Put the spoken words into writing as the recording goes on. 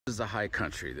This is the high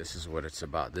country. This is what it's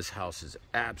about. This house is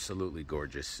absolutely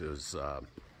gorgeous. It was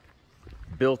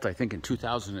built, I think, in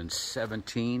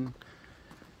 2017.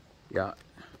 Yeah,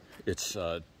 it's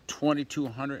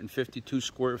 2,252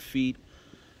 square feet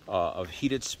of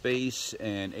heated space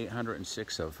and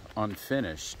 806 of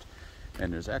unfinished.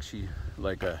 And there's actually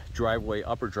like a driveway,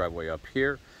 upper driveway up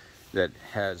here that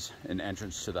has an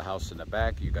entrance to the house in the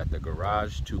back. You got the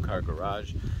garage, two-car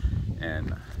garage,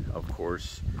 and of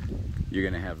course you're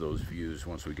gonna have those views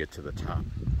once we get to the top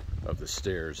of the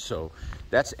stairs. So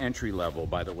that's entry level,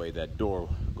 by the way. That door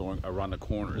going around the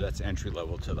corner, that's entry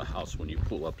level to the house when you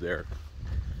pull up there.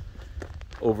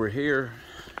 Over here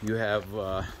you have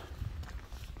a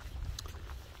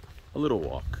little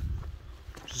walk,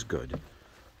 which is good.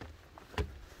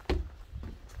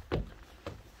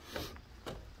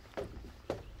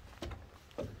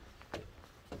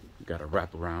 You got a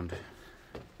wraparound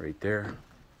right there.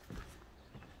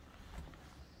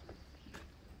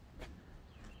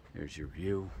 There's your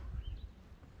view.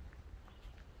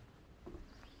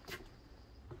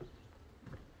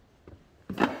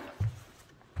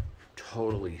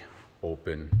 Totally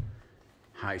open,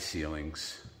 high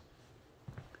ceilings.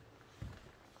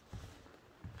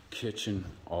 Kitchen,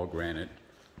 all granite,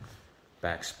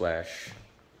 backsplash.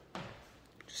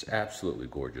 Just absolutely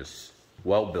gorgeous.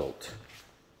 Well built.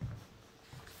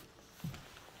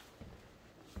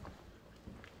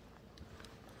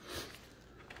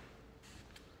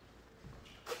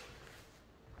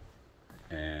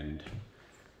 And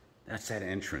that's that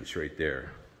entrance right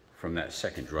there from that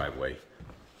second driveway.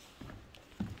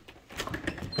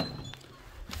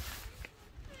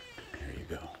 There you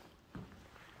go.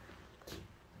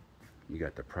 You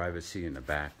got the privacy in the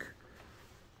back.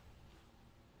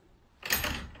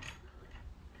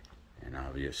 And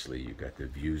obviously you got the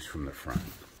views from the front.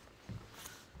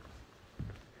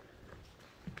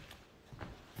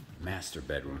 Master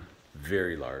bedroom,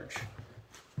 very large.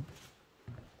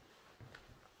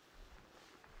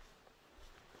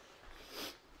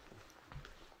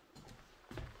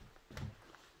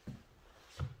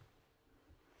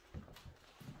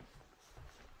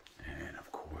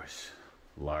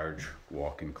 Large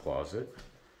walk-in closet.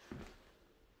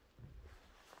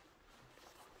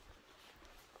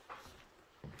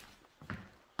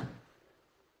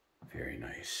 Very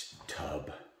nice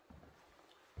tub.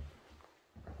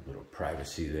 A little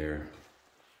privacy there.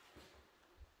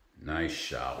 Nice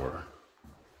shower.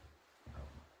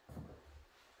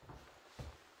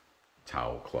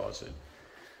 Towel closet.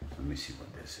 Let me see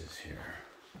what this is here.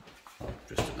 Oh,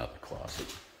 just another closet.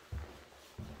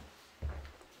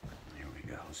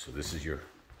 So this is your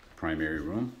primary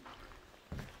room.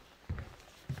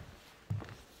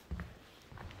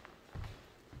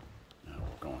 Now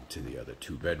we'll go into the other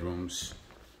two bedrooms.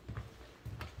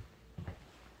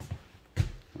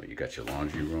 Well, you got your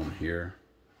laundry room here.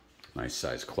 Nice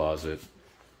size closet.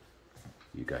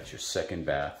 You got your second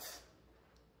bath.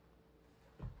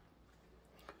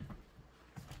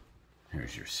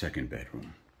 Here's your second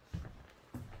bedroom.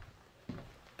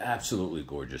 Absolutely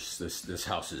gorgeous. This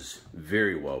house is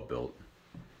very well built.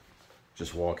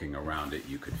 Just walking around it,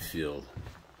 you could feel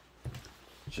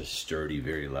just sturdy,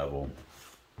 very level,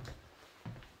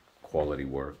 quality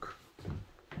work.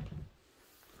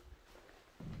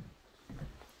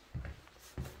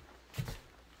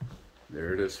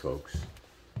 There it is, folks,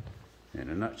 in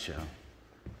a nutshell.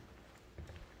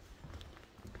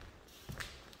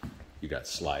 You got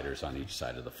sliders on each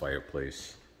side of the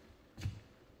fireplace.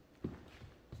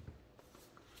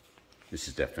 This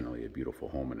is definitely a beautiful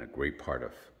home and a great part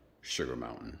of Sugar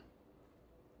Mountain.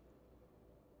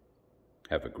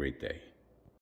 Have a great day.